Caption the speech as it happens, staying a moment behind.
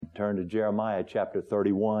turn to Jeremiah chapter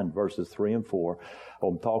 31, verses 3 and 4.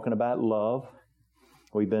 I'm talking about love.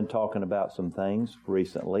 We've been talking about some things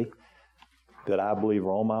recently that I believe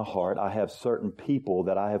are on my heart. I have certain people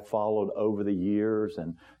that I have followed over the years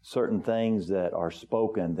and certain things that are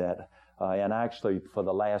spoken that, and actually for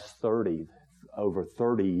the last over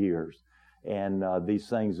 30 years. And these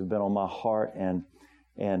things have been on my heart, and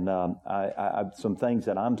some things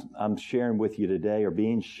that I'm sharing with you today are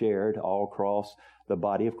being shared all across the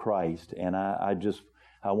body of Christ. And I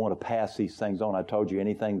want to pass these things on. I told you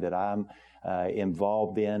anything that I'm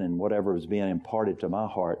involved in and whatever is being imparted to my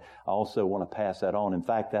heart, I also want to pass that on. In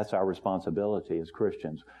fact, that's our responsibility as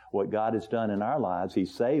Christians. What God has done in our lives, He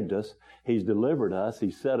saved us, He's delivered us, He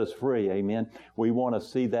set us free, amen. We want to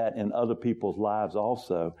see that in other people's lives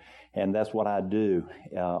also, and that's what I do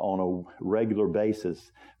on a regular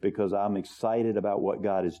basis because I'm excited about what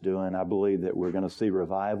God is doing. I believe that we're going to see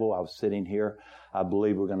revival. I was sitting here. I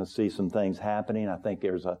believe we're going to see some things happening. I think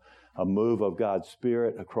there's a move of God's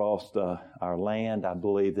Spirit across our land. I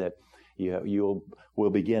believe that we'll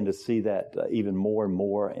begin to see that even more and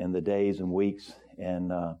more in the days and weeks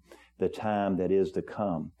and the time that is to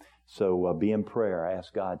come. So be in prayer.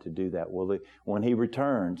 Ask God to do that. When He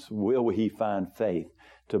returns, will He find faith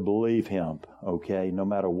to believe Him? Okay, no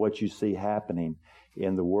matter what you see happening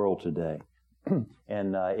in the world today.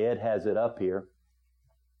 And Ed has it up here,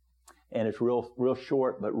 and it's real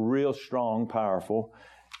short, but real strong, powerful.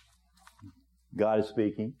 God is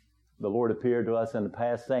speaking. The Lord appeared to us in the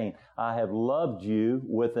past saying, I have loved you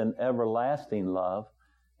with an everlasting love,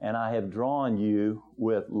 and I have drawn you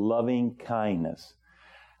with loving kindness.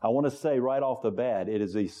 I want to say right off the bat, it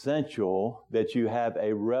is essential that you have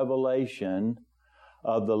a revelation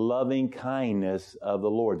of the loving kindness of the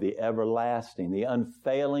Lord, the everlasting, the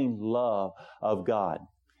unfailing love of God.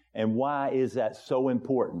 And why is that so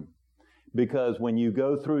important? Because when you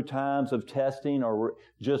go through times of testing or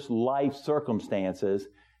just life circumstances,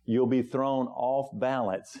 you'll be thrown off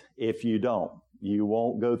balance if you don't. You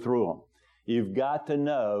won't go through them. You've got to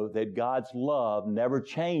know that God's love never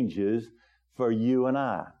changes for you and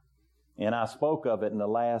I. And I spoke of it in the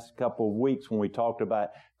last couple of weeks when we talked about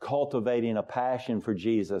cultivating a passion for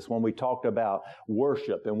Jesus, when we talked about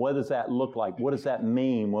worship and what does that look like? What does that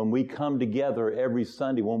mean when we come together every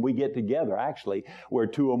Sunday, when we get together, actually, where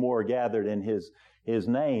two or more are gathered in His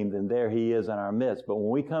name, then there He is in our midst. But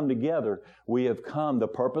when we come together,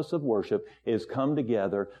 the purpose of worship is come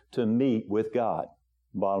together to meet with God,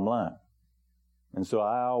 bottom line. And so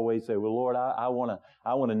I always say, well, Lord, I want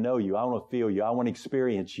to know you. I want to feel you. I want to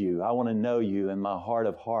experience you. I want to know you in my heart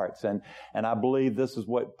of hearts. And I believe this is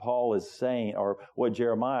what Paul is saying, or what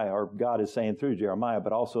Jeremiah, or God is saying through Jeremiah,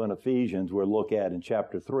 but also in Ephesians we'll look at in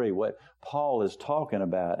chapter 3, what Paul is talking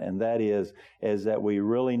about. And that is that we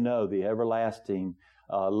really know the everlasting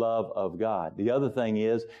love of God. The other thing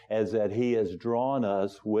is that He has drawn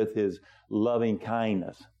us with His loving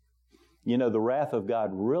kindness. You know, the wrath of God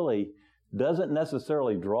really doesn't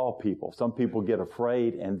necessarily draw people. Some people get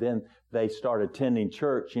afraid and then they start attending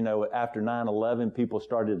church. You know, after 9/11, people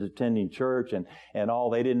started attending church and all.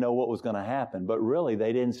 They didn't know what was going to happen. But really,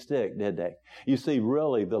 they didn't stick, did they? You see,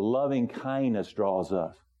 really, the loving kindness draws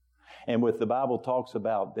us. And the Bible talks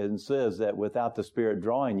about and says that without the Spirit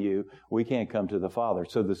drawing you, we can't come to the Father.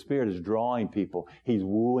 So the Spirit is drawing people. He's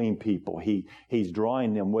wooing people. He's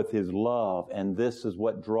drawing them with His love. And this is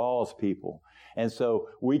what draws people. And so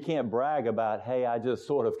we can't brag about, hey, I just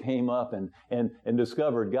sort of came up and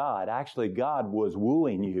discovered God. Actually, God was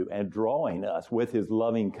wooing you and drawing us with His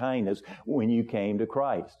loving kindness when you came to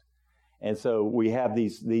Christ. And so we have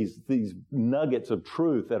these nuggets of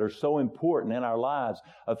truth that are so important in our lives,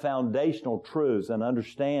 of foundational truths and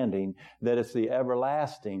understanding that it's the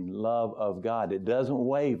everlasting love of God. It doesn't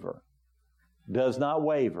waver. Does not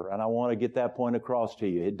waver. And I want to get that point across to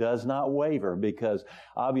you. It does not waver because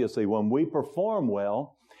obviously when we perform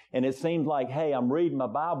well, and it seems like, hey, I'm reading my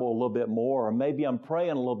Bible a little bit more, or maybe I'm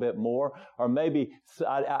praying a little bit more, or maybe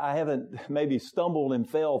I haven't maybe stumbled and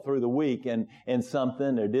fell through the week and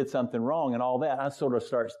something, or did something wrong and all that. I sort of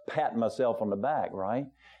start patting myself on the back, right?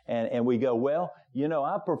 And we go, well, you know,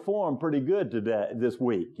 I performed pretty good this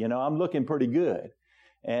week. You know, I'm looking pretty good.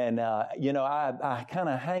 And, you know, I kind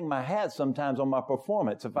of hang my hat sometimes on my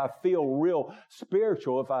performance. If I feel real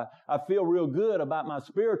spiritual, if I feel real good about my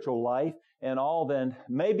spiritual life and all, then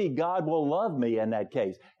maybe God will love me in that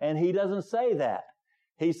case. And He doesn't say that.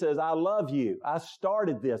 He says, I love you. I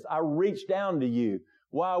started this. I reached down to you.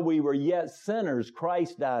 While we were yet sinners,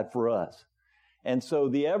 Christ died for us. And so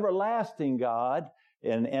the everlasting God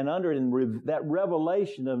and that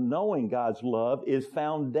revelation of knowing God's love is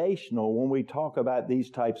foundational when we talk about these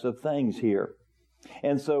types of things here.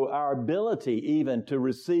 And so our ability even to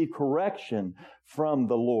receive correction from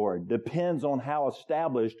the Lord depends on how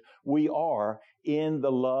established we are in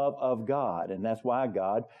the love of God. And that's why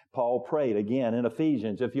Paul prayed again in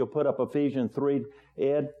Ephesians. If you'll put up Ephesians 3,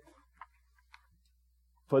 Ed.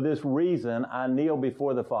 For this reason, I kneel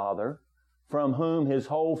before the Father, from whom his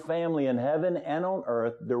whole family in heaven and on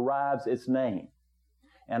earth derives its name.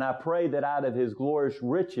 And I pray that out of his glorious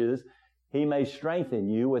riches, he may strengthen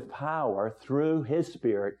you with power through his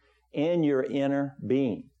Spirit in your inner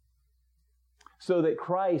being, so that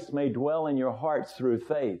Christ may dwell in your hearts through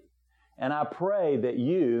faith. And I pray that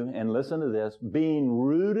you, and listen to this, being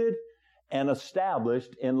rooted and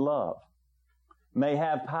established in love, may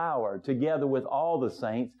have power together with all the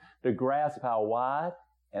saints to grasp how wide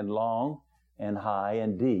and long and high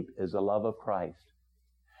and deep is the love of Christ.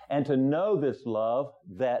 And to know this love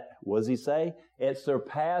that, what does he say? It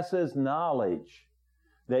surpasses knowledge,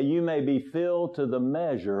 that you may be filled to the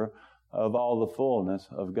measure of all the fullness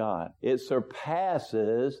of God. It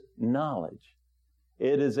surpasses knowledge.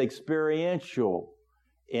 It is experiential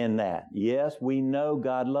in that. Yes, we know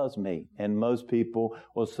God loves me. And most people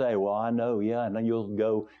will say, well, I know, yeah, and then you'll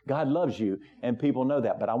go, God loves you. And people know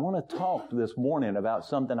that. But I want to talk this morning about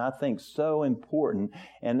something I think so important.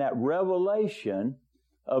 And that revelation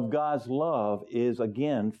of God's love is,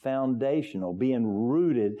 again, foundational, being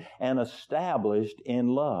rooted and established in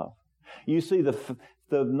love. You see, the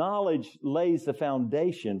knowledge lays the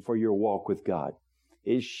foundation for your walk with God.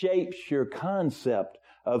 It shapes your concept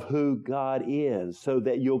of who God is so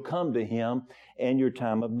that you'll come to Him in your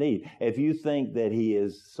time of need. If you think that He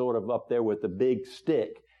is sort of up there with a big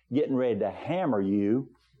stick getting ready to hammer you,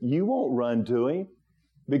 you won't run to Him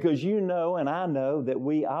because you know and I know that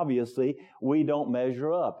we don't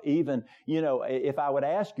measure up. Even, if I would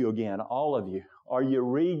ask you again, all of you, are you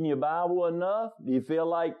reading your Bible enough? Do you feel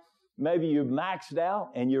like maybe you've maxed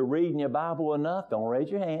out and you're reading your Bible enough? Don't raise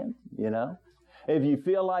your hand, If you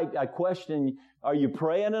feel like I question, are you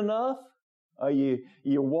praying enough? Are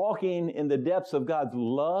you're walking in the depths of God's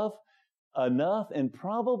love enough? And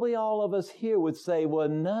probably all of us here would say, well,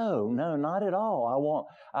 no, not at all.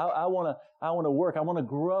 I want to work. I want to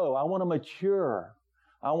grow. I want to mature.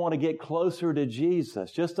 I want to get closer to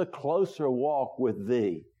Jesus, just a closer walk with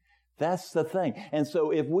Thee. That's the thing. And so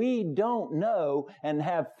if we don't know and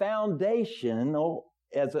have foundational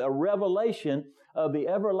as a revelation of the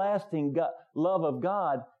everlasting love of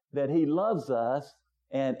God, that He loves us,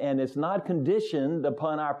 and it's not conditioned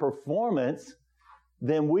upon our performance,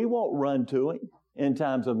 then we won't run to Him in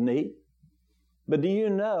times of need. But do you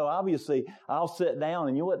know, obviously, I'll sit down,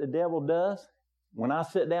 and you know what the devil does? When I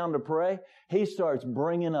sit down to pray, he starts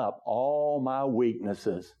bringing up all my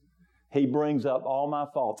weaknesses. He brings up all my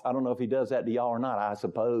faults. I don't know if he does that to y'all or not, I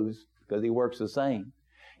suppose, because he works the same.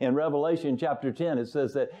 In Revelation chapter 10, it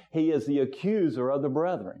says that He is the accuser of the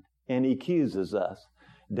brethren, and He accuses us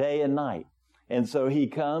day and night. And so He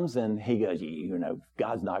comes and He goes,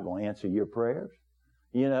 God's not going to answer your prayers.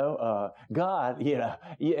 God,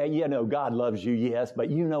 God loves you, yes, but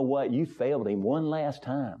you know what? You failed Him one last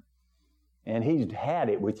time, and He's had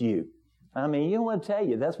it with you. I mean, I want to tell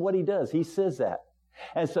you, that's what He does. He says that.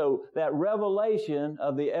 And so that revelation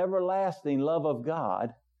of the everlasting love of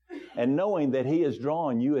God, and knowing that He has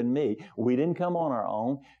drawn you and me, we didn't come on our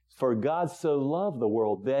own. For God so loved the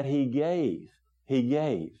world that He gave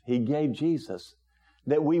Jesus,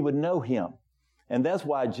 that we would know Him. And that's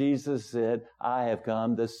why Jesus said, I have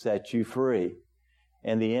come to set you free.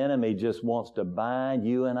 And the enemy just wants to bind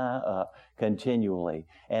you and I up continually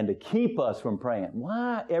and to keep us from praying.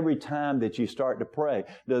 Why every time that you start to pray,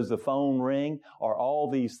 does the phone ring or all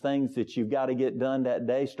these things that you've got to get done that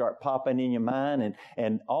day start popping in your mind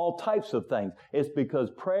and all types of things? It's because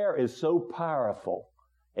prayer is so powerful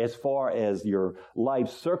as far as your life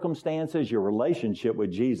circumstances, your relationship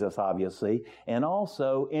with Jesus, obviously, and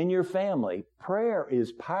also in your family. Prayer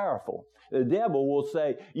is powerful. The devil will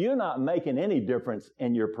say, you're not making any difference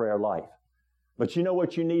in your prayer life. But you know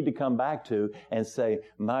what you need to come back to and say,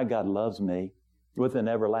 my God loves me with an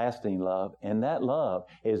everlasting love, and that love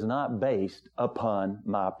is not based upon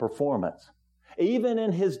my performance. Even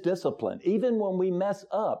in His discipline, even when we mess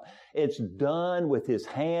up, it's done with His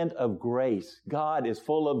hand of grace. God is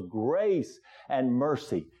full of grace and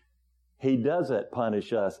mercy. He doesn't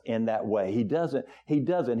punish us in that way. He doesn't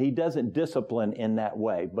discipline in that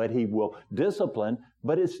way, but He will discipline,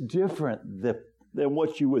 but it's different than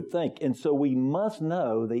what you would think. And so we must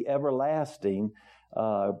know the everlasting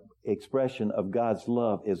expression of God's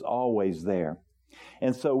love is always there.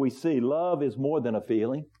 And so we see love is more than a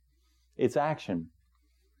feeling. It's action.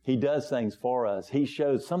 He does things for us. He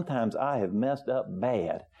shows sometimes I have messed up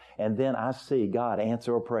bad. and then I see God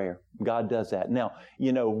answer a prayer. God does that. Now,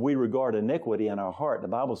 we regard iniquity in our heart. The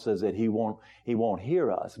Bible says that He won't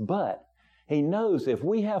hear us, but He knows if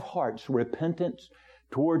we have hearts repentance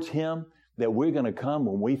towards Him, that we're going to come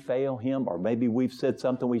when we fail Him, or maybe we've said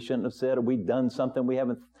something we shouldn't have said, or we've done something we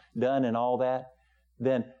haven't done and all that,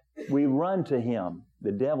 then we run to Him.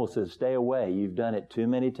 The devil says, stay away. You've done it too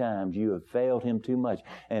many times. You have failed Him too much.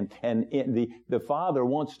 And the Father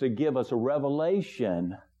wants to give us a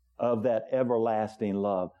revelation of that everlasting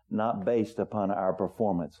love, not based upon our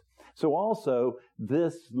performance. So also,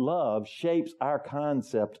 this love shapes our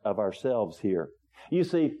concept of ourselves here. You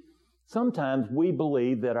see, sometimes we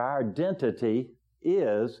believe that our identity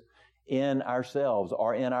is in ourselves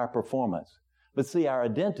or in our performance. But see, our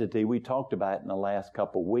identity, we talked about in the last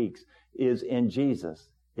couple of weeks, is in Jesus.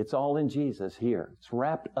 It's all in Jesus here. It's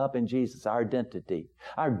wrapped up in Jesus, our identity.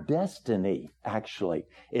 Our destiny, actually,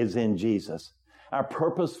 is in Jesus. Our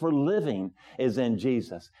purpose for living is in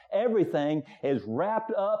Jesus. Everything is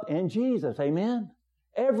wrapped up in Jesus. Amen?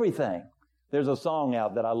 Everything. There's a song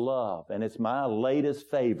out that I love, and it's my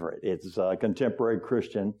latest favorite. It's Contemporary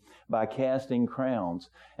Christian by Casting Crowns.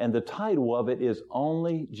 And the title of it is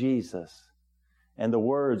Only Jesus. And the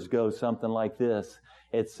words go something like this.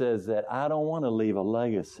 It says that I don't want to leave a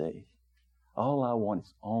legacy. All I want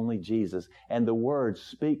is only Jesus. And the words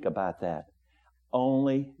speak about that.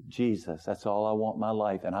 Only Jesus. That's all I want in my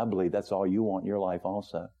life. And I believe that's all you want in your life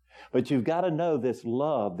also. But you've got to know this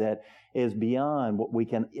love that is beyond what we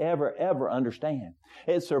can ever understand.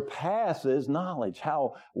 It surpasses knowledge.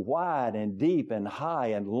 How wide and deep and high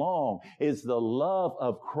and long is the love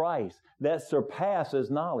of Christ that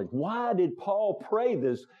surpasses knowledge. Why did Paul pray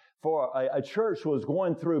this for a church who was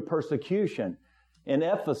going through persecution in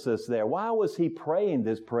Ephesus there? Why was he praying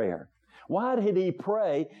this prayer? Why did he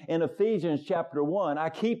pray in Ephesians chapter 1? I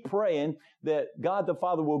keep praying that God the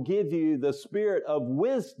Father will give you the spirit of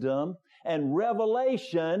wisdom and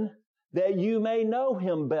revelation that you may know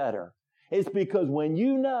Him better. It's because when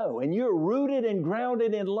you know and you're rooted and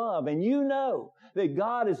grounded in love and you know that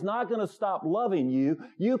God is not going to stop loving you,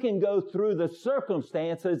 you can go through the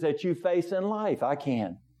circumstances that you face in life. I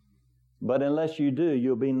can. But unless you do,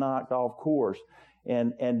 you'll be knocked off course.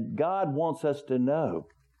 And God wants us to know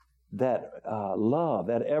that love,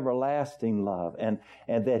 that everlasting love, and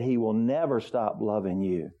that He will never stop loving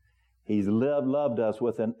you. He's loved us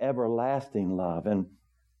with an everlasting love. And,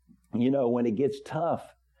 when it gets tough,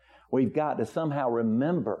 we've got to somehow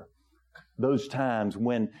remember those times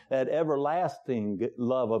when that everlasting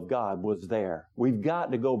love of God was there. We've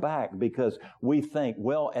got to go back because we think,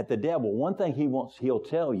 well, at the devil, one thing he'll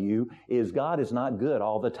tell you is God is not good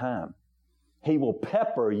all the time. He will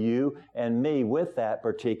pepper you and me with that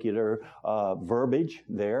particular verbiage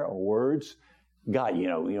there, or words. God, you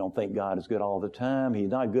don't think God is good all the time. He's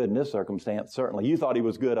not good in this circumstance, certainly. You thought He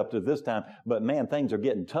was good up to this time, but man, things are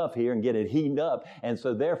getting tough here and getting heated up. And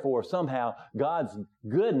so therefore, somehow, God's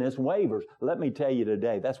goodness wavers. Let me tell you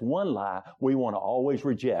today, that's one lie we want to always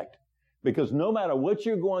reject. Because no matter what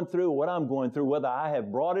you're going through, what I'm going through, whether I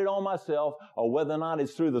have brought it on myself or whether or not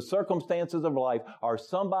it's through the circumstances of life or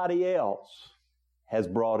somebody else has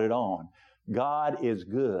brought it on, God is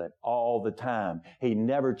good all the time. He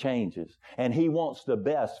never changes. And He wants the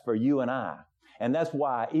best for you and I. And that's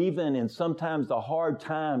why even in sometimes the hard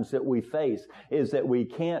times that we face is that we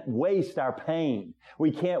can't waste our pain.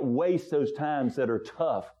 We can't waste those times that are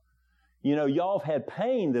tough. Y'all have had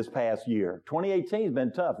pain this past year. 2018 has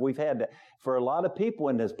been tough. We've had that for a lot of people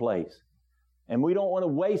in this place. And we don't want to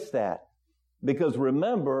waste that. Because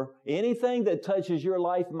remember, anything that touches your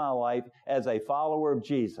life, my life, as a follower of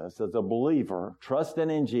Jesus, as a believer,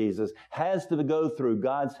 trusting in Jesus, has to go through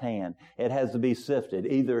God's hand. It has to be sifted.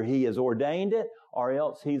 Either He has ordained it or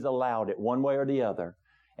else He's allowed it, one way or the other.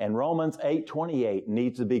 And Romans 8:28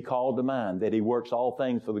 needs to be called to mind, that He works all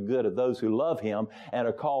things for the good of those who love Him and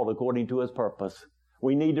are called according to His purpose.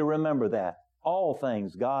 We need to remember that. All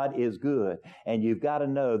things, God is good. And you've got to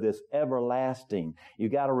know this everlasting.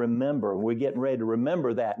 You've got to remember, we're getting ready to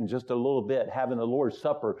remember that in just a little bit, having the Lord's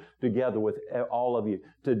Supper together with all of you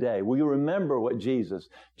today. Will you remember what Jesus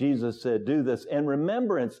said, do this in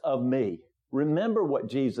remembrance of me. Remember what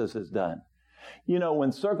Jesus has done.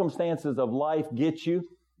 When circumstances of life get you,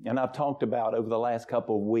 and I've talked about over the last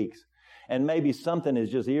couple of weeks, and maybe something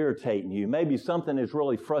is just irritating you, maybe something is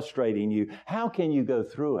really frustrating you, how can you go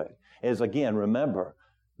through it? Is again, remember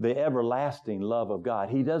the everlasting love of God.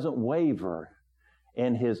 He doesn't waver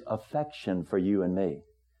in His affection for you and me.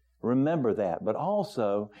 Remember that. But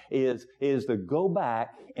also is to go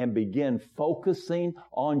back and begin focusing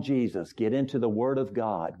on Jesus. Get into the Word of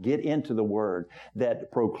God. Get into the Word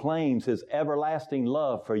that proclaims His everlasting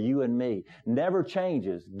love for you and me. Never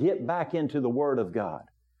changes. Get back into the Word of God.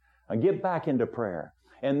 And get back into prayer.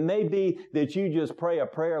 And maybe that you just pray a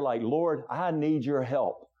prayer like, Lord, I need your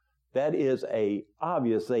help. That is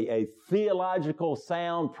obviously a theological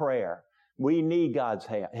sound prayer. We need God's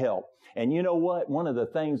help. And you know what? One of the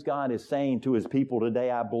things God is saying to His people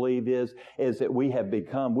today, I believe, is that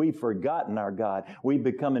we've forgotten our God. We've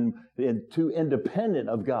become too independent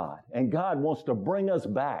of God. And God wants to bring us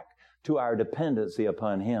back to our dependency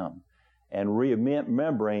upon Him. And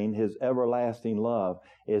remembering His everlasting love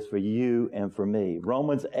is for you and for me.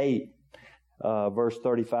 Romans 8, verse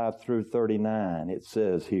 35 through 39, it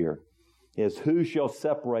says here, is who shall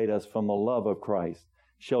separate us from the love of Christ?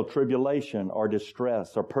 Shall tribulation or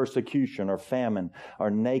distress or persecution or famine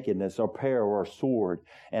or nakedness or peril or sword?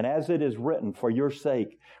 And as it is written, for your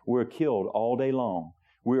sake we're killed all day long.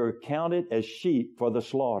 We are counted as sheep for the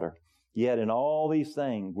slaughter. Yet in all these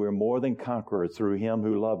things we're more than conquerors through Him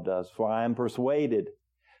who loved us. For I am persuaded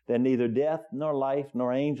that neither death, nor life,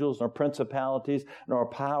 nor angels, nor principalities, nor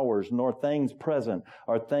powers, nor things present,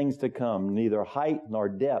 or things to come, neither height, nor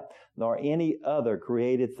depth, nor any other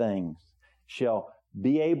created things shall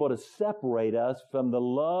be able to separate us from the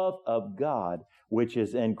love of God, which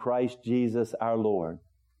is in Christ Jesus our Lord.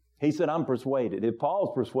 He said, I'm persuaded. If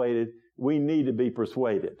Paul's persuaded, we need to be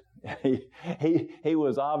persuaded. He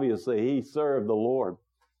was obviously, he served the Lord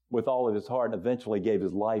with all of his heart and eventually gave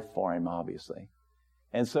his life for Him, obviously.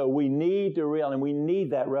 And so we need to realize, and we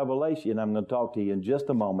need that revelation. I'm going to talk to you in just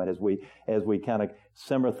a moment as we kind of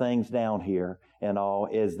simmer things down here and all,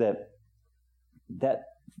 is that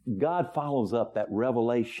God follows up that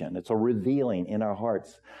revelation. It's a revealing in our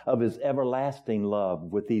hearts of His everlasting love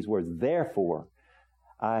with these words. Therefore,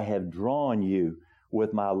 I have drawn you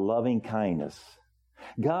with my loving kindness.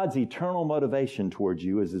 God's eternal motivation towards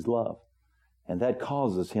you is His love. And that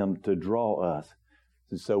causes Him to draw us.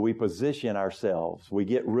 And so we position ourselves. We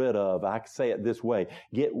get rid of, I say it this way,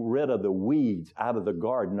 get rid of the weeds out of the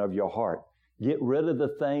garden of your heart. Get rid of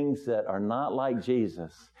the things that are not like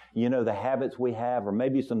Jesus. You know, the habits we have, or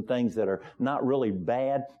maybe some things that are not really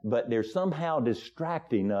bad, but they're somehow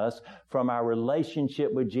distracting us from our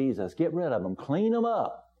relationship with Jesus. Get rid of them. Clean them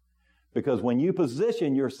up. Because when you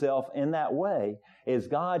position yourself in that way, is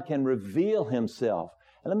God can reveal Himself.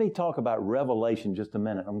 And let me talk about revelation just a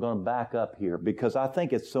minute. I'm going to back up here because I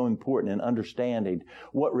think it's so important in understanding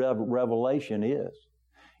what revelation is.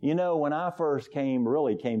 You know, when I first came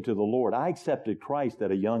to the Lord, I accepted Christ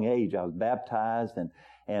at a young age. I was baptized and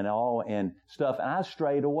stuff, and I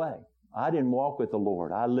strayed away. I didn't walk with the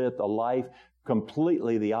Lord. I lived a life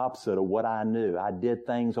completely the opposite of what I knew. I did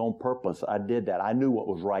things on purpose. I did that. I knew what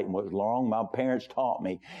was right and what was wrong. My parents taught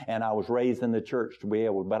me, and I was raised in the church to be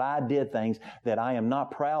able, but I did things that I am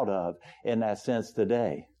not proud of in that sense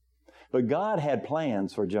today. But God had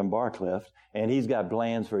plans for Jim Barcliff, and He's got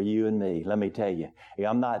plans for you and me. Let me tell you,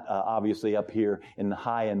 I'm not obviously up here in the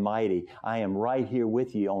high and mighty. I am right here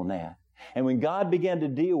with you on that. And when God began to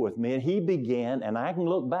deal with me, and He began, and I can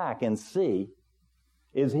look back and see,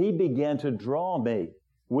 is He began to draw me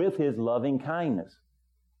with His loving kindness.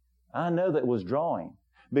 I know that was drawing.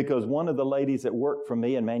 Because one of the ladies that worked for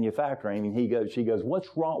me in manufacturing, she goes, what's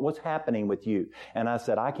wrong? What's happening with you? And I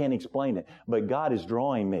said, I can't explain it, but God is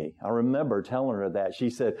drawing me. I remember telling her that. She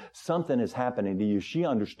said, something is happening to you. She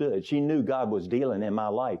understood. She knew God was dealing in my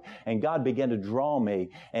life. And God began to draw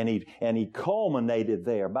me, and He culminated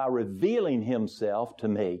there by revealing Himself to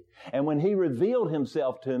me. And when He revealed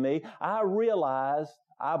Himself to me, I realized,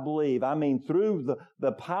 through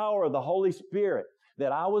the power of the Holy Spirit,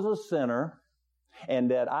 that I was a sinner,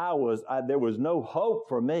 and that there was no hope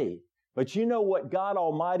for me. But you know what God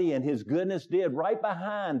Almighty and His goodness did right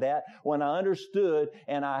behind that when I understood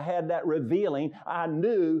and I had that revealing, I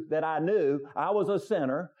knew I was a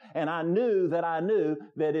sinner, and I knew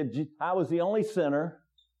that if I was the only sinner,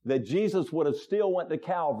 that Jesus would have still went to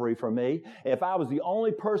Calvary for me. If I was the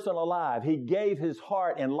only person alive, He gave His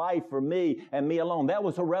heart and life for me and me alone. That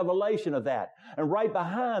was a revelation of that. And right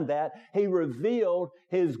behind that, He revealed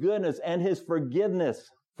His goodness and His forgiveness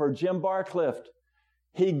for Jim Barcliff.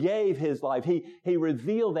 He gave His life. He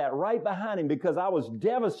revealed that right behind Him because I was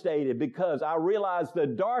devastated because I realized the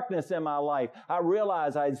darkness in my life. I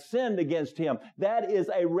realized I had sinned against Him. That is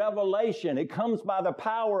a revelation. It comes by the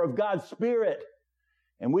power of God's Spirit.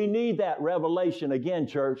 And we need that revelation again,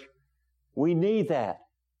 church. We need that.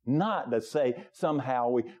 Not to say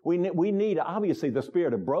somehow we need obviously the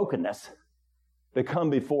spirit of brokenness to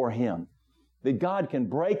come before Him. that God can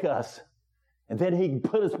break us and then He can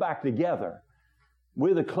put us back together.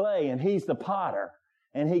 We're the clay and He's the potter.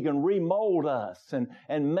 And He can remold us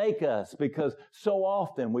and make us, because so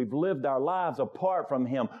often we've lived our lives apart from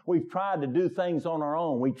Him. We've tried to do things on our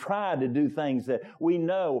own. We tried to do things that we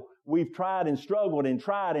know we've tried and struggled and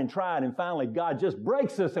tried. And finally God just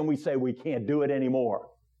breaks us and we say we can't do it anymore.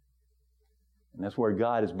 And that's where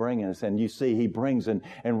God is bringing us. And you see, He brings, and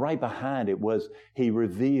right behind it was He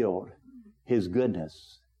revealed His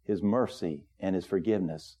goodness, His mercy, and His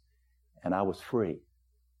forgiveness. And I was free.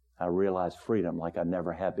 I realized freedom like I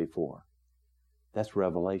never had before. That's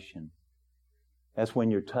revelation. That's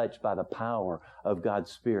when you're touched by the power of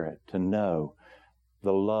God's Spirit to know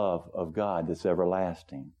the love of God that's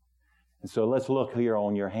everlasting. And so let's look here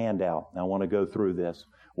on your handout. I want to go through this.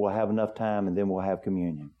 We'll have enough time and then we'll have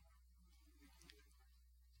communion.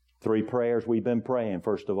 3 prayers we've been praying.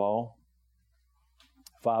 First of all,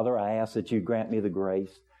 Father, I ask that you grant me the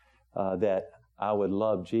grace that I would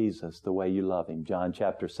love Jesus the way you love Him. John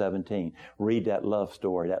chapter 17. Read that love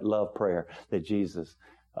story, that love prayer that Jesus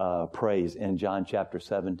prays in John chapter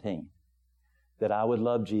 17. That I would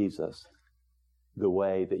love Jesus the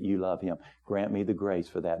way that you love Him. Grant me the grace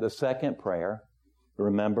for that. The second prayer,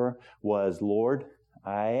 remember, was, Lord,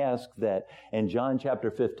 I ask that in John chapter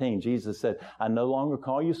 15, Jesus said, I no longer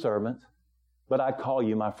call you servants, but I call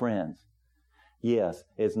you my friends. Yes,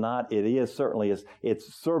 it's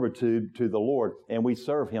servitude to the Lord, and we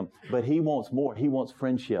serve Him. But He wants more. He wants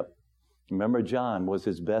friendship. Remember, John was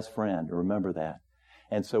His best friend. Remember that.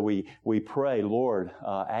 And so we pray, Lord,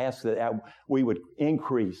 ask that we would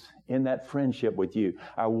increase in that friendship with you,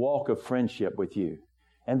 our walk of friendship with you.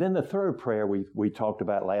 And then the third prayer we talked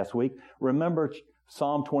about last week, remember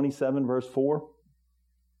Psalm 27, verse 4?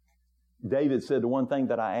 David said, the one thing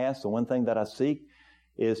that I ask, the one thing that I seek,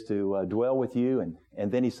 is to dwell with you.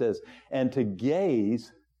 And then he says, and to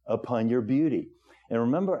gaze upon your beauty. And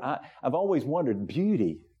remember, I've always wondered,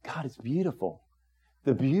 beauty, God, it's beautiful.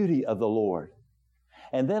 The beauty of the Lord.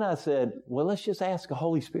 And then I said, well, let's just ask the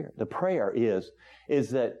Holy Spirit. The prayer is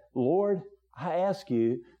that, Lord, I ask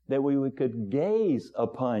you that we could gaze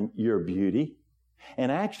upon your beauty.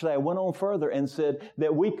 And actually, I went on further and said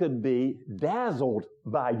that we could be dazzled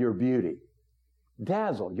by your beauty.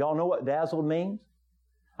 Dazzled. Y'all know what dazzled means?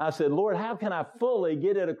 I said, Lord, how can I fully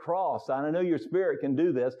get it across? I know your Spirit can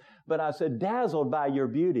do this, but I said, dazzled by your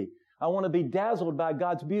beauty. I want to be dazzled by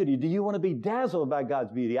God's beauty. Do you want to be dazzled by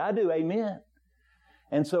God's beauty? I do. Amen.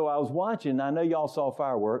 And so I was watching. I know y'all saw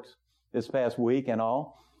fireworks this past week and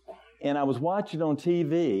all. And I was watching on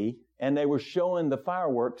TV, and they were showing the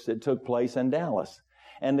fireworks that took place in Dallas.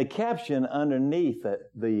 And the caption underneath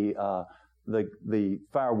the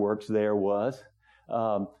fireworks there was,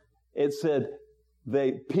 it said,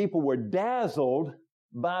 people were dazzled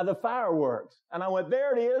by the fireworks. And I went,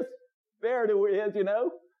 there it is. There it is, you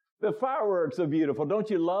know. The fireworks are beautiful. Don't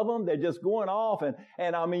you love them? They're just going off.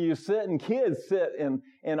 And I mean, you sit and kids sit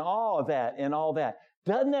in awe of that and all that.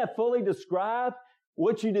 Doesn't that fully describe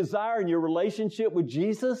what you desire in your relationship with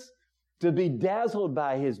Jesus? To be dazzled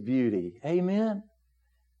by His beauty. Amen?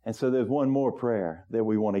 And so there's one more prayer that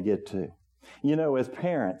we want to get to. You know, as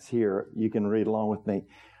parents here, you can read along with me.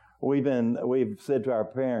 We've said to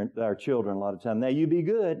our children a lot of times, now you be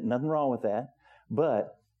good, nothing wrong with that.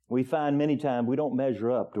 But we find many times we don't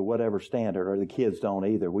measure up to whatever standard, or the kids don't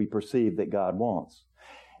either. We perceive that God wants.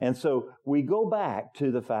 And so we go back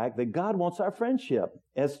to the fact that God wants our friendship,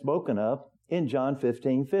 as spoken of in John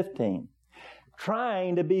 15:15.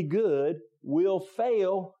 Trying to be good will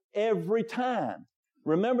fail every time.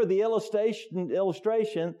 Remember the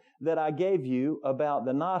illustration that I gave you about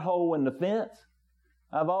the knothole in the fence?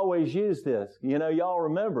 I've always used this. You know, y'all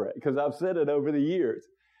remember it because I've said it over the years.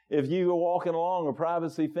 If you are walking along a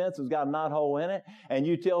privacy fence that's got a knothole in it, and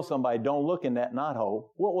you tell somebody, don't look in that knothole,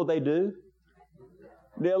 what will they do?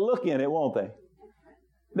 They'll look in it, won't they?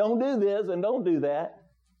 Don't do this and don't do that.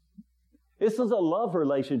 This is a love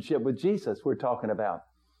relationship with Jesus we're talking about.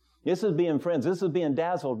 This is being friends. This is being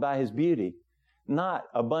dazzled by His beauty, not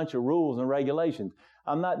a bunch of rules and regulations.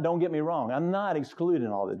 Don't get me wrong. I'm not excluding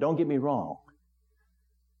all that. Don't get me wrong.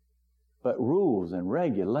 But rules and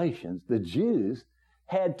regulations, the Jews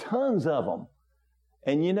had tons of them.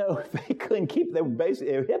 And you know, they couldn't keep them.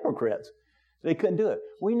 Basically, they're hypocrites. They couldn't do it.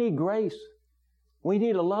 We need grace. We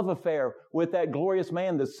need a love affair with that glorious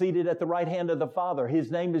man that's seated at the right hand of the Father.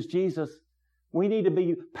 His name is Jesus. We need to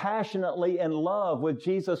be passionately in love with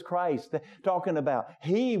Jesus Christ, talking about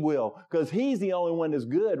He will, because He's the only one that's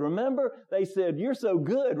good. Remember, they said, you're so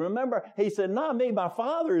good. Remember, He said, not me, my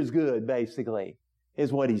Father is good, basically,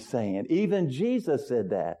 is what He's saying. Even Jesus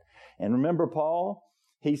said that. And remember Paul?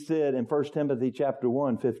 He said in 1 Timothy chapter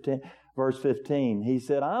 1, verse 15, he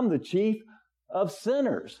said, I'm the chief of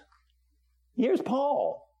sinners. Here's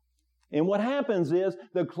Paul. And what happens is,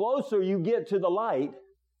 the closer you get to the light,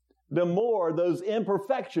 the more those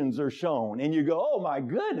imperfections are shown. And you go, oh my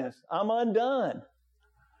goodness, I'm undone.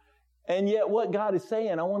 And yet what God is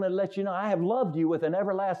saying, I want to let you know, I have loved you with an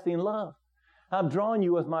everlasting love. I've drawn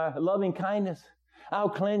you with my loving kindness. I'll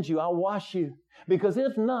cleanse you. I'll wash you. Because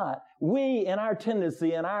if not, we in our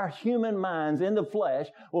tendency, in our human minds, in the flesh,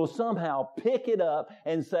 will somehow pick it up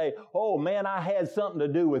and say, oh man, I had something to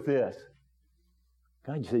do with this.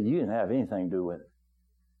 God said, you didn't have anything to do with it.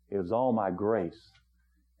 It was all my grace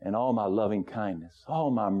and all my loving kindness, all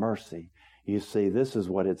my mercy. You see, this is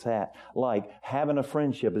what it's at. Like having a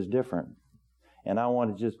friendship is different. And I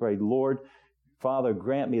want to just pray, Lord, Father,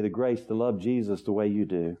 grant me the grace to love Jesus the way you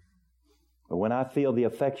do. But when I feel the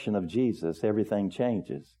affection of Jesus, everything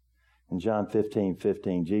changes. In John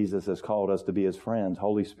 15:15, Jesus has called us to be his friends.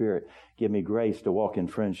 Holy Spirit, give me grace to walk in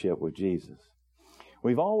friendship with Jesus.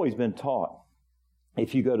 We've always been taught,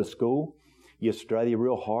 if you go to school, you study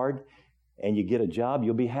real hard, and you get a job,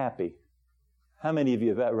 you'll be happy. How many of you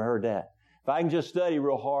have ever heard that? If I can just study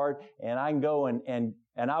real hard and I can go and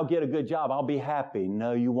I'll get a good job, I'll be happy.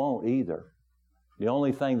 No, you won't either. The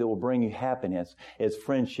only thing that will bring you happiness is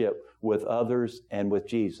friendship with others and with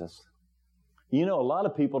Jesus. You know, a lot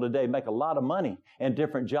of people today make a lot of money in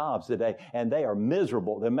different jobs today, and they are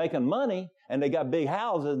miserable. They're making money, and they got big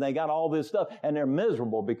houses, and they got all this stuff, and they're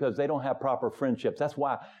miserable because they don't have proper friendships. That's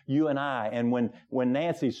why you and I, and when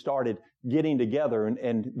Nancy started getting together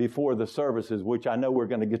and before the services, which I know we're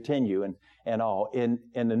going to continue and all in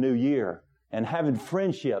the new year, and having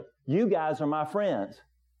friendship, you guys are my friends.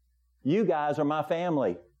 You guys are my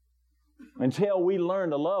family. Until we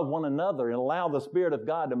learn to love one another and allow the Spirit of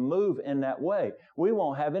God to move in that way, we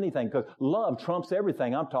won't have anything, because love trumps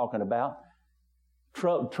everything I'm talking about.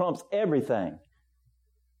 Trumps everything.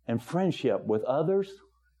 And friendship with others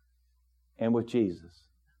and with Jesus.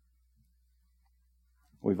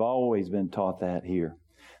 We've always been taught that here.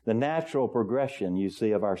 The natural progression, you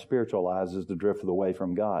see, of our spiritual lives is to drift away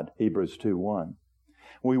from God. Hebrews 2:1.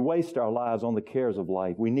 We waste our lives on the cares of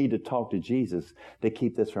life. We need to talk to Jesus to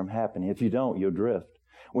keep this from happening. If you don't, you'll drift.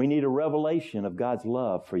 We need a revelation of God's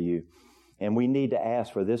love for you. And we need to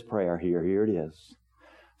ask for this prayer here. Here it is.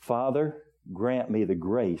 Father, grant me the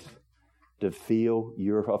grace to feel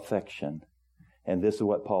your affection. And this is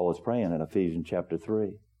what Paul is praying in Ephesians chapter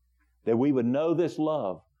 3. That we would know this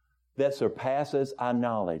love that surpasses our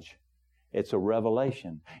knowledge. It's a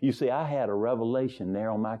revelation. You see, I had a revelation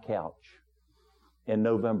there on my couch in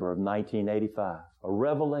November of 1985. A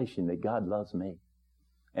revelation that God loves me.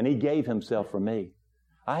 And He gave Himself for me.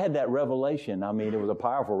 I had that revelation. I mean, it was a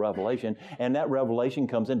powerful revelation. And that revelation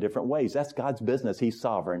comes in different ways. That's God's business. He's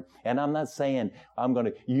sovereign. And I'm not saying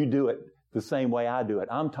you do it the same way I do it.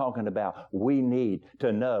 I'm talking about we need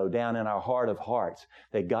to know down in our heart of hearts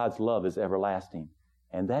that God's love is everlasting.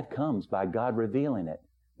 And that comes by God revealing it.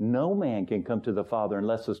 No man can come to the Father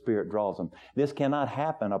unless the Spirit draws them. This cannot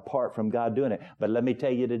happen apart from God doing it. But let me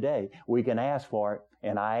tell you today, we can ask for it,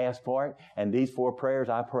 and I ask for it, and these 4 prayers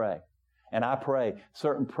I pray. And I pray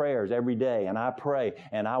certain prayers every day, and I pray,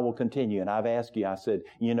 and I will continue. And I've asked you, I said,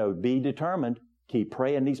 be determined. Keep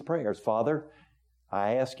praying these prayers. Father,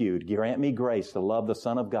 I ask you to grant me grace to love the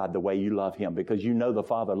Son of God the way you love Him, because you know the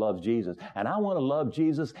Father loves Jesus. And I want to love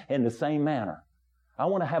Jesus in the same manner. I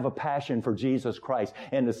want to have a passion for Jesus Christ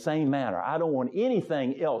in the same manner. I don't want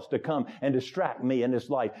anything else to come and distract me in this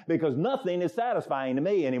life, because nothing is satisfying to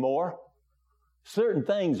me anymore. Certain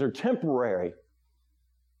things are temporary,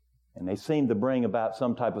 and they seem to bring about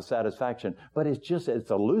some type of satisfaction, but it's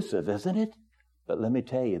elusive, isn't it? But let me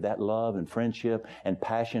tell you, that love and friendship and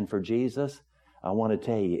passion for Jesus, I want to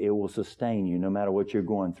tell you, it will sustain you no matter what you're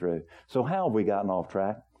going through. So how have we gotten off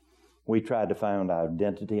track? We tried to find our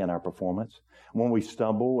identity and our performance. When we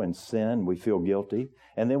stumble and sin, we feel guilty.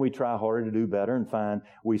 And then we try harder to do better and find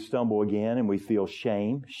we stumble again and we feel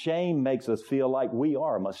shame. Shame makes us feel like we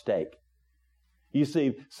are a mistake. You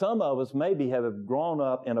see, some of us maybe have grown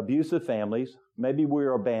up in abusive families. Maybe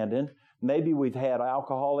we're abandoned. Maybe we've had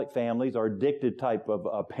alcoholic families or addicted type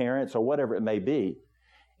of parents or whatever it may be.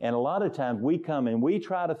 And a lot of times we come and we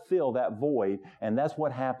try to fill that void, and that's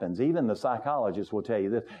what happens. Even the psychologists will tell you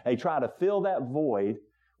this. They try to fill that void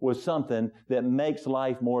with something that makes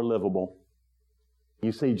life more livable.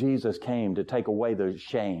 You see, Jesus came to take away the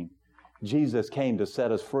shame. Jesus came to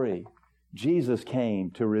set us free. Jesus came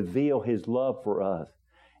to reveal His love for us.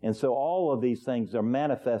 And so all of these things are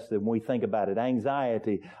manifested when we think about it.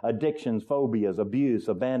 Anxiety, addictions, phobias, abuse,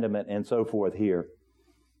 abandonment, and so forth here.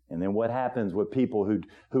 And then what happens with people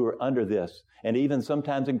who are under this, and even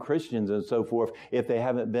sometimes in Christians and so forth, if they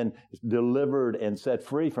haven't been delivered and set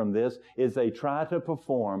free from this, is they try to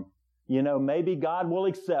perform. Maybe God will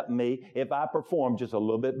accept me if I perform just a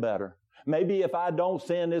little bit better. Maybe if I don't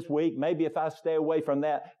sin this week, maybe if I stay away from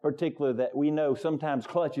that particular that we know sometimes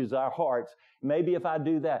clutches our hearts, maybe if I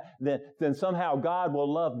do that, then somehow God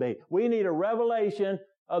will love me. We need a revelation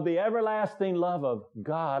of the everlasting love of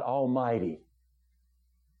God Almighty.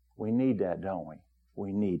 We need that, don't we?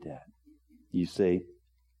 We need that. You see,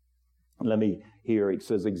 let me hear, it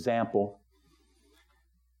says example,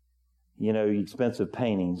 expensive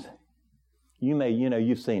paintings.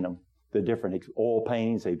 You've seen them, the different oil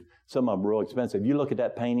paintings. Some of them real expensive. You look at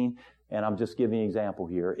that painting, and I'm just giving you an example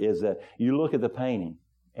here, is that you look at the painting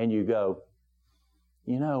and you go,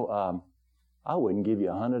 I wouldn't give you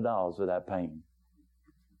 $100 for that painting.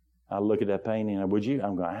 I look at that painting, and would you?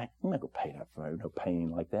 I'm going, I'm not going to pay that for no painting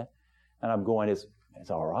like that. And I'm going, it's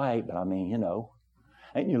all right, but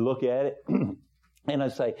And you look at it, and I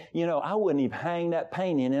say, I wouldn't even hang that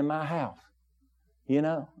painting in my house.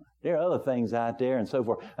 There are other things out there and so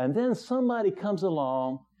forth. And then somebody comes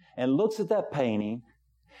along and looks at that painting,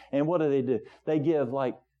 and what do? They give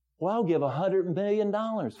I'll give $100 million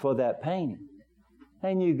for that painting.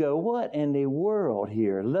 And you go, what in the world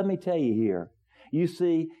here? Let me tell you here. You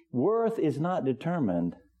see, worth is not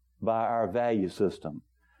determined by our value system.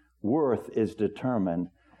 Worth is determined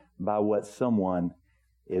by what someone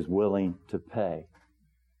is willing to pay.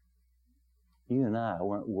 You and I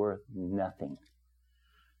weren't worth nothing.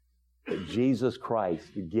 But Jesus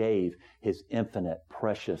Christ gave His infinite,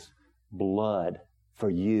 precious blood for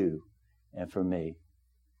you and for me.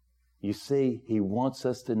 You see, He wants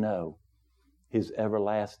us to know His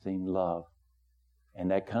everlasting love. And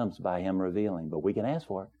that comes by Him revealing. But we can ask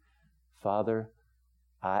for it. Father,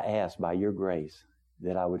 I ask by Your grace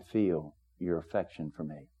that I would feel Your affection for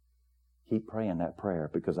me. Keep praying that prayer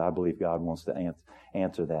because I believe God wants to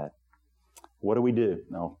answer that. What do we do?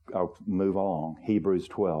 I'll move along. Hebrews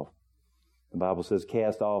 12. The Bible says,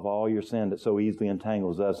 cast off all your sin that so easily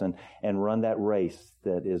entangles us and run that race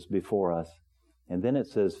that is before us. And then it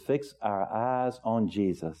says, fix our eyes on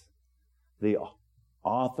Jesus, the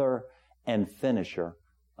author and finisher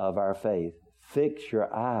of our faith. Fix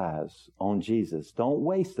your eyes on Jesus. Don't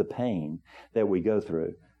waste the pain that we go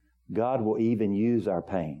through. God will even use our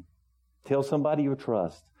pain. Tell somebody you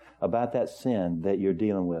trust about that sin that you're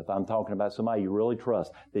dealing with. I'm talking about somebody you really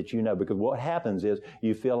trust that you know. Because what happens is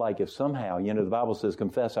you feel like if somehow, the Bible says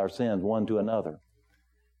confess our sins one to another.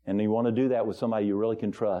 And you want to do that with somebody you really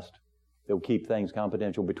can trust. They'll keep things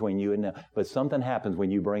confidential between you and them. But something happens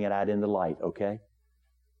when you bring it out into light, okay?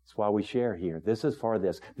 That's why we share here. This is for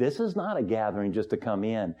this. This is not a gathering just to come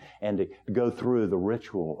in and to go through the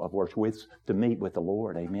ritual of worship. It's to meet with the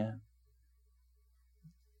Lord, amen?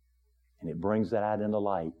 And it brings that out into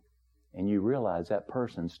light. And you realize that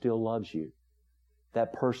person still loves you.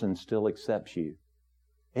 That person still accepts you.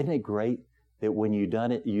 Isn't it great that when you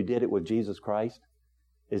did it with Jesus Christ?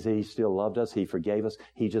 Is that He still loved us? He forgave us.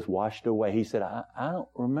 He just washed away. He said, I don't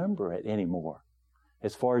remember it anymore.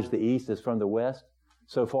 As far as the east is from the west,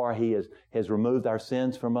 so far He has removed our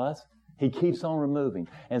sins from us. He keeps on removing.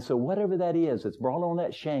 And so whatever that is, it's brought on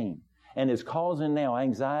that shame and is causing now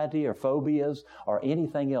anxiety or phobias or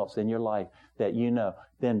anything else in your life that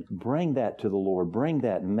then bring that to the Lord. Bring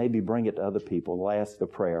that and maybe bring it to other people. Last, the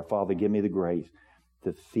prayer. Father, give me the grace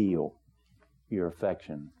to feel Your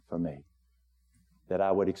affection for me. That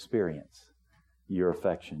I would experience Your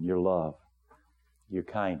affection, Your love, Your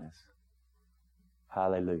kindness.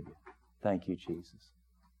 Hallelujah. Thank you, Jesus.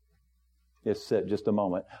 Just sit just a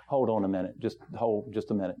moment. Hold on a minute. Just hold just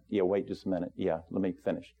a minute. Yeah, wait just a minute. Yeah, let me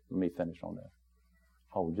finish. Let me finish on that.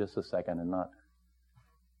 Hold just a second and not.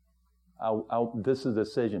 This is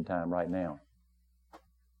decision time right now.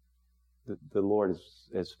 The Lord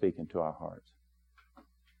is speaking to our hearts.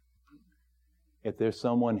 If there's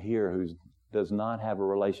someone here who does not have a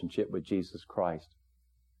relationship with Jesus Christ,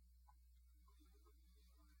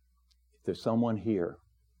 if there's someone here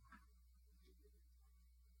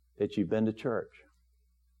that you've been to church,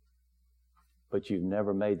 but you've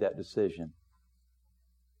never made that decision,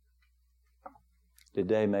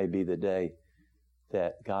 today may be the day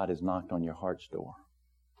that God has knocked on your heart's door.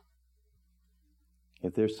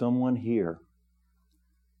 If there's someone here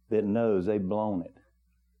that knows they've blown it,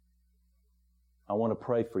 I want to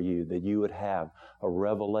pray for you that you would have a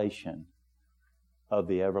revelation of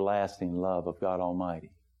the everlasting love of God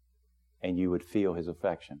Almighty, and you would feel His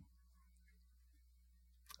affection.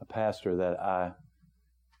 A pastor that I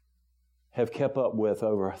have kept up with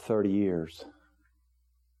over 30 years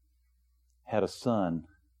had a son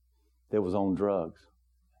that was on drugs.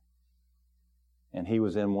 And he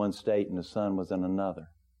was in one state and the son was in another.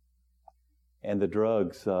 And the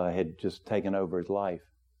drugs had just taken over his life.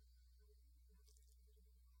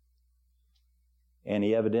 And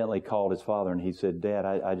he evidently called his father and he said, Dad,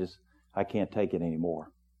 I can't take it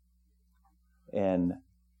anymore. And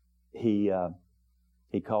he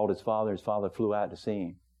called his father. His father flew out to see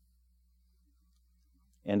him.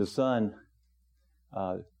 And the son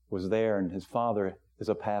was there, and his father is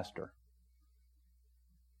a pastor.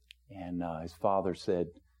 And his father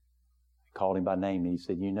called him by name, and he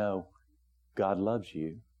said, you know, God loves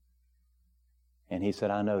you. And he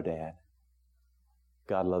said, I know, Dad.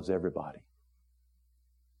 God loves everybody.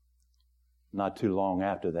 Not too long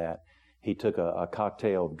after that, he took a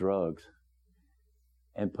cocktail of drugs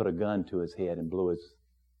and put a gun to his head and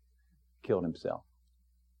killed himself.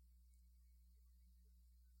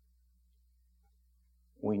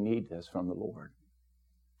 We need this from the Lord.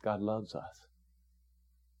 God loves us.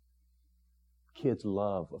 Kids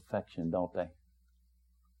love affection, don't they?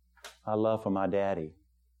 I love for my daddy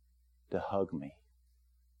to hug me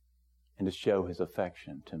and to show his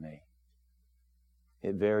affection to me.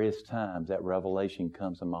 At various times, that revelation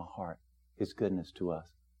comes in my heart, his goodness to us.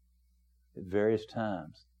 At various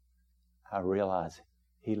times, I realize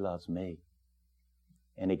he loves me,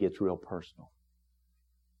 and it gets real personal.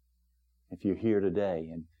 If you're here today,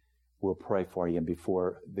 and we'll pray for you, and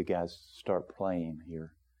before the guys start playing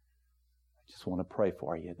here, I just want to pray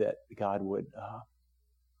for you that God would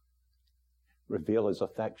reveal his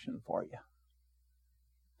affection for you,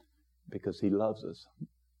 because he loves us.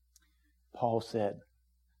 Paul said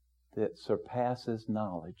that surpasses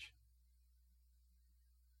knowledge,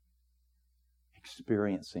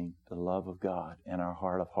 experiencing the love of God in our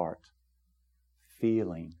heart of hearts,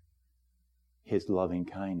 feeling his loving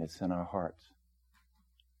kindness in our hearts.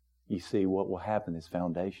 You see, what will happen is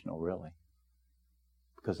foundational, really.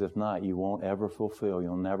 Because if not, you won't ever fulfill,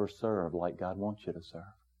 you'll never serve like God wants you to serve.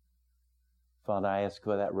 Father, I ask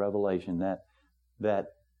for that revelation, that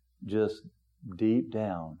just deep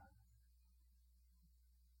down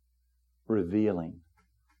revealing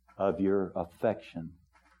of your affection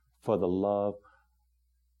for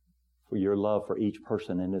your love for each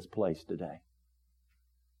person in this place today.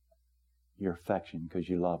 Your affection because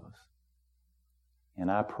you love us. And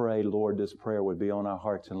I pray, Lord, this prayer would be on our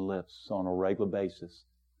hearts and lips on a regular basis.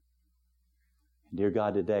 Dear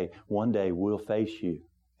God, today, one day we'll face you,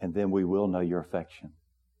 and then we will know your affection.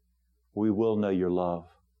 We will know your love.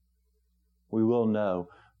 We will know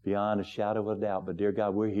beyond a shadow of a doubt. But dear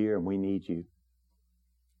God, we're here and we need you.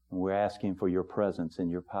 And we're asking for your presence and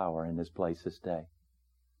your power in this place this day.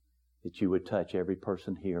 That you would touch every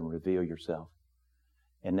person here and reveal yourself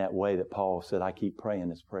in that way that Paul said, I keep praying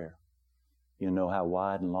this prayer. You know how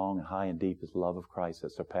wide and long and high and deep is the love of Christ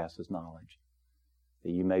that surpasses knowledge,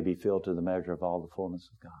 that you may be filled to the measure of all the fullness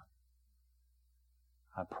of God.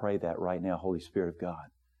 I pray that right now, Holy Spirit of God,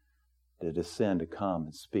 to descend, to come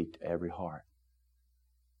and speak to every heart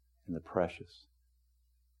in the precious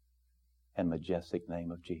and majestic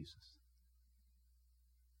name of Jesus.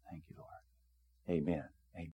 Thank you, Lord. Amen.